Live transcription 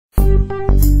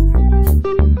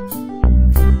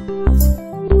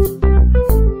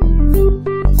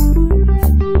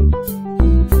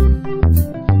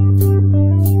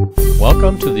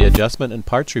Adjustment and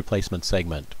Parts Replacement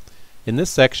segment. In this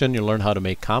section you'll learn how to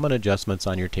make common adjustments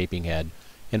on your taping head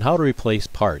and how to replace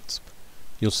parts.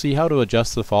 You'll see how to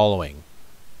adjust the following: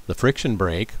 the friction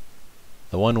brake,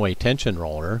 the one-way tension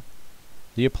roller,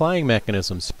 the applying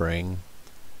mechanism spring,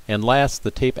 and last the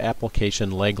tape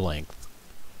application leg length.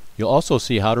 You'll also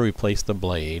see how to replace the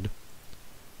blade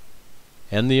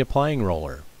and the applying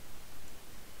roller.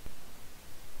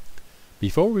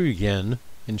 Before we begin,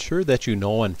 ensure that you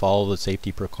know and follow the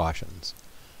safety precautions.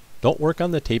 Don't work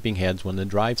on the taping heads when the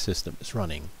drive system is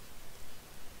running.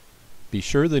 Be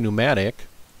sure the pneumatic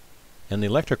and the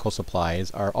electrical supplies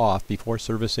are off before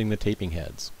servicing the taping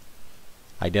heads.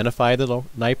 Identify the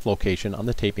knife location on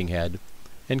the taping head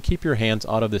and keep your hands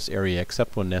out of this area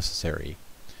except when necessary.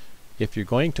 If you're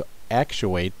going to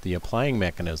actuate the applying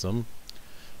mechanism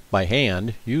by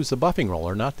hand, use the buffing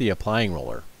roller, not the applying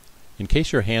roller. In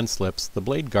case your hand slips, the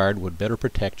blade guard would better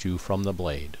protect you from the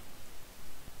blade.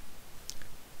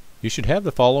 You should have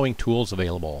the following tools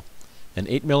available: an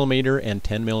 8mm and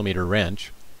 10mm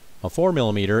wrench, a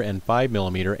 4mm and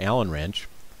 5mm Allen wrench,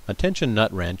 a tension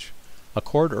nut wrench, a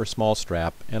cord or small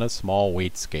strap, and a small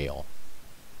weight scale.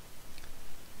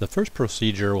 The first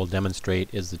procedure we'll demonstrate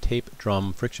is the tape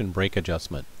drum friction brake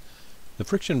adjustment. The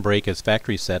friction brake is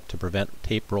factory set to prevent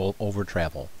tape roll over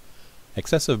travel.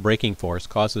 Excessive braking force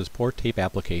causes poor tape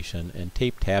application and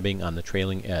tape tabbing on the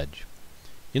trailing edge.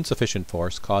 Insufficient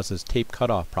force causes tape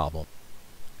cutoff problem.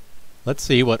 Let's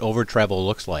see what over travel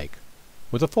looks like.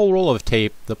 With a full roll of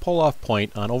tape, the pull-off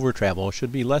point on over travel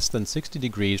should be less than 60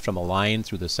 degrees from a line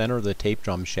through the center of the tape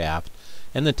drum shaft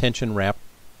and the tension wrap.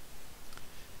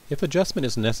 If adjustment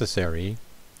is necessary,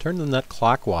 turn the nut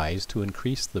clockwise to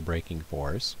increase the braking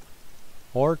force,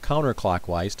 or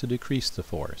counterclockwise to decrease the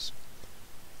force.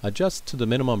 Adjust to the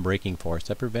minimum braking force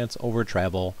that prevents over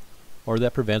travel or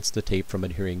that prevents the tape from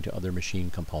adhering to other machine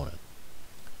component.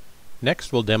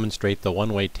 Next we'll demonstrate the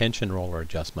one-way tension roller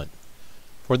adjustment.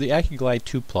 For the Accuglide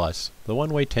 2 Plus, the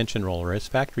one-way tension roller is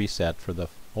factory set for the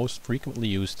most frequently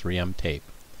used 3M tape.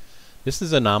 This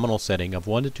is a nominal setting of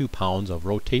 1 to 2 pounds of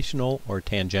rotational or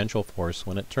tangential force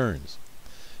when it turns.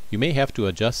 You may have to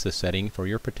adjust this setting for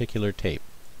your particular tape.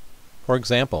 For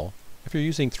example, if you're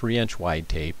using 3-inch wide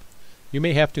tape, you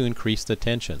may have to increase the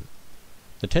tension.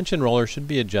 The tension roller should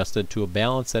be adjusted to a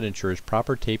balance that ensures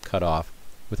proper tape cutoff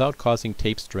without causing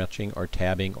tape stretching or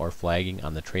tabbing or flagging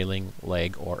on the trailing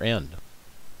leg or end.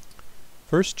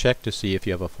 First, check to see if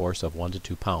you have a force of 1 to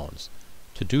 2 pounds.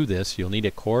 To do this, you'll need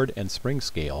a cord and spring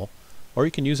scale, or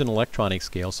you can use an electronic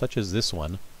scale such as this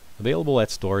one, available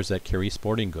at stores that carry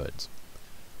sporting goods.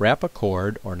 Wrap a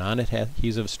cord or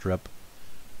non-adhesive strip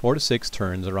 4 to 6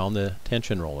 turns around the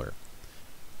tension roller.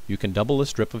 You can double the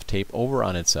strip of tape over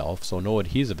on itself so no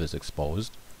adhesive is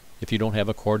exposed if you don't have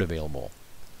a cord available.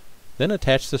 Then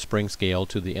attach the spring scale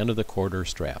to the end of the cord or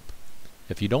strap.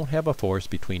 If you don't have a force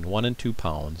between 1 and 2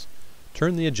 pounds,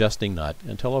 turn the adjusting nut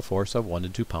until a force of 1 to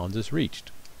 2 pounds is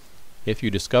reached. If you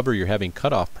discover you're having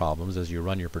cutoff problems as you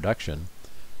run your production,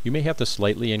 you may have to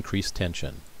slightly increase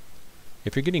tension.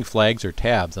 If you're getting flags or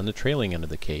tabs on the trailing end of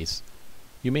the case,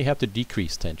 you may have to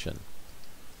decrease tension.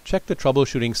 Check the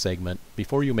troubleshooting segment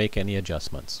before you make any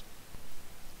adjustments.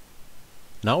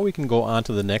 Now we can go on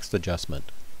to the next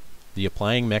adjustment, the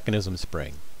applying mechanism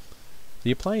spring.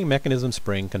 The applying mechanism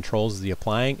spring controls the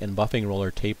applying and buffing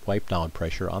roller tape wipe down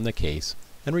pressure on the case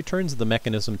and returns the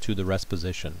mechanism to the rest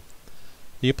position.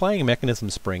 The applying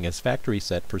mechanism spring is factory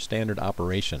set for standard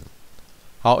operation.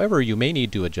 However, you may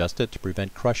need to adjust it to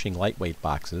prevent crushing lightweight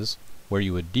boxes, where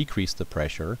you would decrease the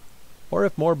pressure, or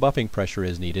if more buffing pressure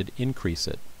is needed, increase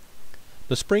it.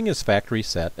 The spring is factory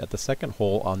set at the second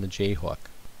hole on the J-hook.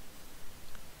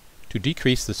 To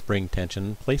decrease the spring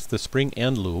tension, place the spring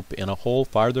end loop in a hole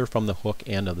farther from the hook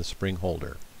end of the spring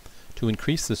holder. To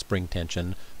increase the spring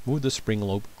tension, move the spring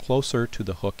loop closer to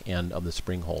the hook end of the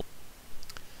spring holder.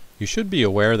 You should be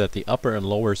aware that the upper and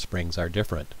lower springs are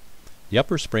different. The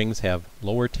upper springs have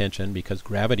lower tension because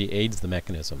gravity aids the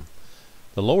mechanism.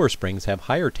 The lower springs have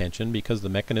higher tension because the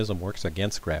mechanism works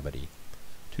against gravity.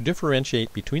 To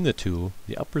differentiate between the two,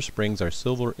 the upper springs are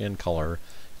silver in color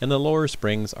and the lower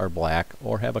springs are black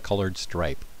or have a colored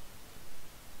stripe.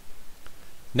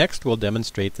 Next we'll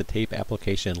demonstrate the tape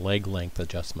application leg length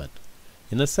adjustment.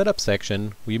 In the setup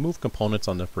section, we move components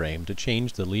on the frame to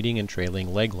change the leading and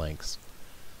trailing leg lengths.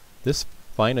 This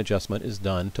fine adjustment is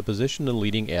done to position the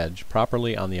leading edge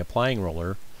properly on the applying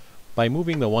roller by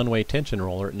moving the one-way tension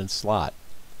roller in its slot.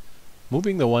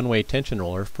 Moving the one-way tension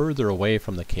roller further away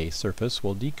from the case surface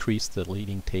will decrease the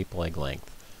leading tape leg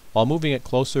length, while moving it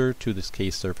closer to this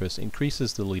case surface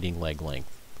increases the leading leg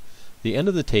length. The end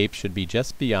of the tape should be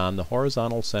just beyond the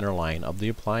horizontal center line of the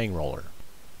applying roller.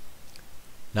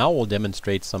 Now we'll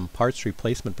demonstrate some parts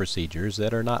replacement procedures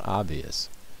that are not obvious.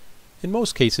 In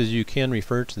most cases you can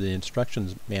refer to the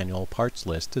instructions manual parts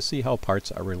list to see how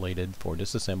parts are related for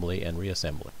disassembly and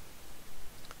reassembly.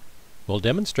 We'll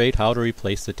demonstrate how to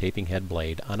replace the taping head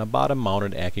blade on a bottom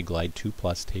mounted Accuglide 2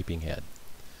 Plus taping head.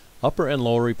 Upper and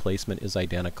lower replacement is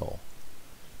identical.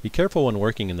 Be careful when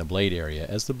working in the blade area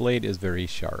as the blade is very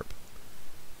sharp.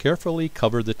 Carefully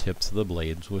cover the tips of the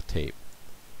blades with tape.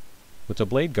 With the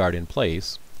blade guard in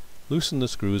place, loosen the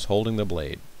screws holding the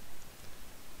blade.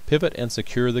 Pivot and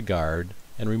secure the guard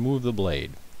and remove the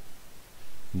blade.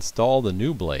 Install the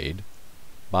new blade,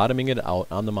 bottoming it out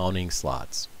on the mounting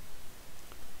slots.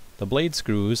 The blade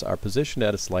screws are positioned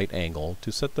at a slight angle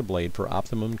to set the blade for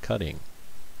optimum cutting.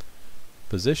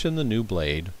 Position the new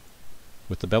blade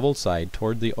with the beveled side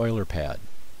toward the oiler pad.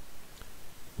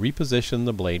 Reposition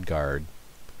the blade guard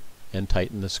and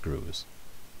tighten the screws.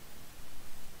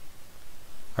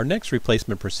 Our next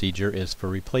replacement procedure is for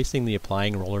replacing the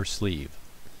applying roller sleeve.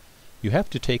 You have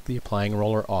to take the applying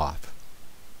roller off.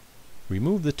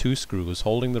 Remove the 2 screws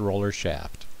holding the roller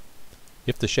shaft.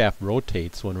 If the shaft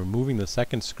rotates when removing the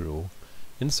second screw,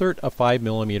 insert a 5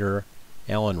 mm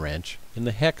Allen wrench in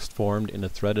the hex formed in a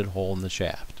threaded hole in the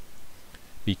shaft.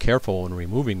 Be careful when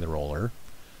removing the roller,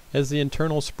 as the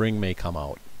internal spring may come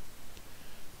out.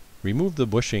 Remove the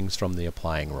bushings from the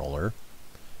applying roller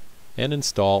and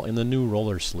install in the new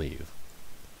roller sleeve.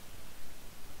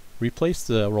 Replace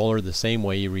the roller the same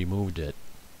way you removed it.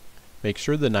 Make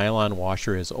sure the nylon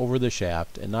washer is over the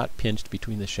shaft and not pinched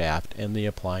between the shaft and the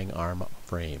applying arm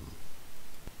frame.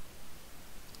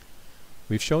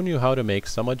 We've shown you how to make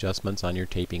some adjustments on your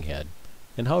taping head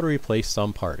and how to replace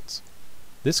some parts.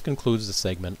 This concludes the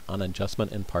segment on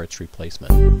adjustment and parts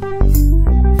replacement.